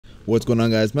What's going on,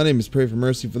 guys? My name is Pray for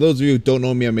Mercy. For those of you who don't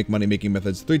know me, I make money making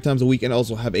methods 3 times a week and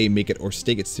also have a make it or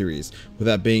stake it series. With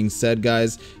that being said,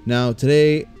 guys, now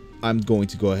today I'm going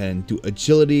to go ahead and do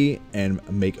agility and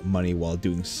make money while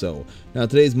doing so. Now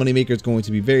today's money maker is going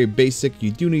to be very basic.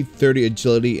 You do need 30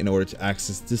 agility in order to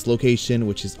access this location,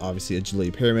 which is obviously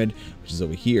agility pyramid, which is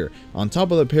over here. On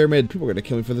top of the pyramid, people are gonna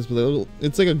kill me for this, but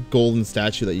it's like a golden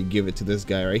statue that you give it to this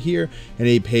guy right here, and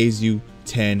he pays you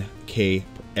 10k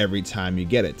every time you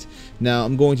get it. Now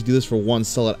I'm going to do this for 1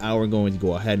 solid hour. I'm going to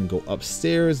go ahead and go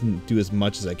upstairs and do as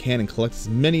much as I can and collect as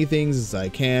many things as I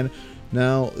can.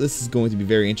 Now this is going to be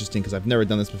very interesting because I've never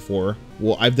done this before.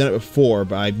 Well, I've done it before,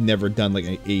 but I've never done like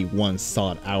a 1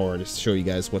 solid hour to show you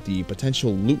guys what the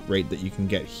potential loot rate that you can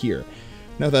get here.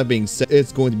 Now with that being said,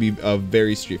 it's going to be a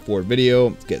very straightforward video.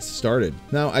 Let's get started.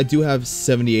 Now I do have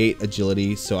 78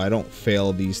 agility, so I don't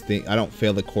fail these things. I don't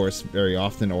fail the course very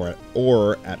often,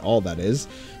 or at all, that is.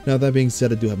 Now that being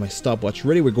said, I do have my stopwatch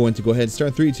ready. We're going to go ahead and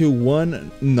start 3, 2,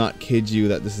 1. Not kid you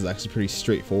that this is actually pretty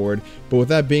straightforward. But with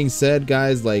that being said,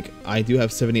 guys, like I do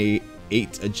have 78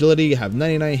 agility, I have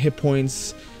 99 hit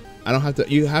points. I don't have to.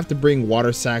 You have to bring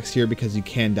water sacks here because you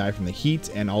can die from the heat,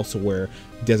 and also wear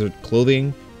desert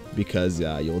clothing because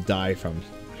you'll die from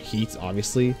heat,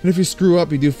 obviously. And if you screw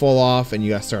up, you do fall off and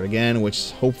you gotta start again,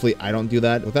 which hopefully I don't do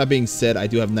that. With that being said, I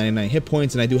do have 99 hit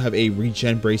points and I do have a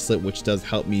regen bracelet, which does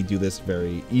help me do this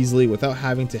very easily without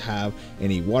having to have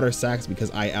any water sacks, because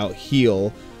I out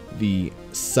heal the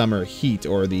summer heat,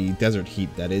 or the desert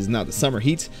heat, that is, not the summer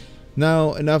heat.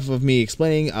 Now enough of me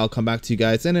explaining. I'll come back to you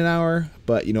guys in an hour,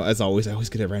 but you know, as always, I always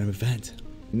get a random event.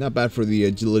 Not bad for the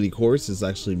agility course. Is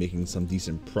actually making some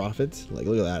decent profit. Like,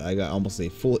 look at that, I got almost a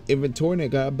full inventory and I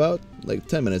got about like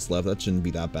 10 minutes left. That shouldn't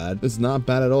be that bad. It's not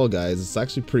bad at all, guys. It's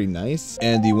actually pretty nice.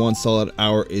 And the 1 solid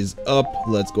hour is up.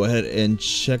 Let's go ahead and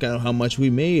check out how much we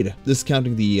made.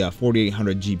 Discounting the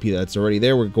 4800 GP that's already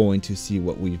there, we're going to see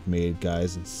what we've made,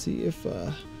 guys, and see if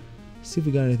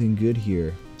we got anything good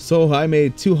here. So I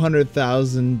made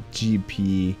 200,000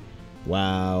 GP.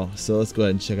 Wow. So let's go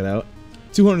ahead and check it out.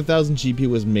 200,000 GP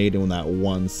was made in that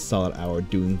 1 solid hour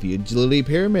doing the agility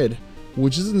pyramid,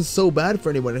 which isn't so bad for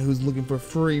anyone who's looking for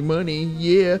free money.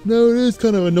 Yeah, no, it is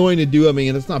kind of annoying to do. I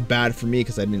mean, it's not bad for me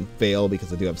because I didn't fail,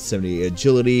 because I do have 78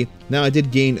 agility. Now I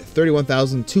did gain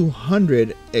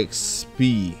 31,200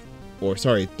 XP, or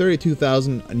sorry,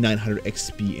 32,900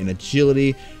 XP in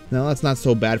agility. Now that's not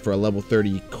so bad for a level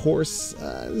 30 course.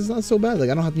 It's not so bad. Like,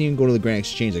 I don't have to even go to the Grand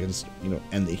Exchange. I can just, you know,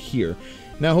 end it here.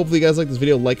 Now, hopefully you guys like this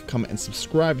video. Like, comment, and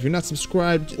subscribe. If you're not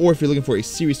subscribed, or if you're looking for a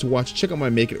series to watch, check out my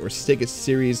Make It or Stake It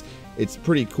series. It's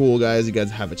pretty cool, guys. You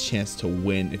guys have a chance to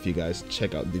win if you guys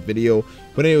check out the video.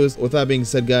 But anyways, with that being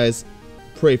said, guys,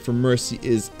 Pray for Mercy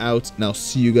is out, and I'll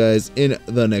see you guys in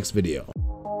the next video.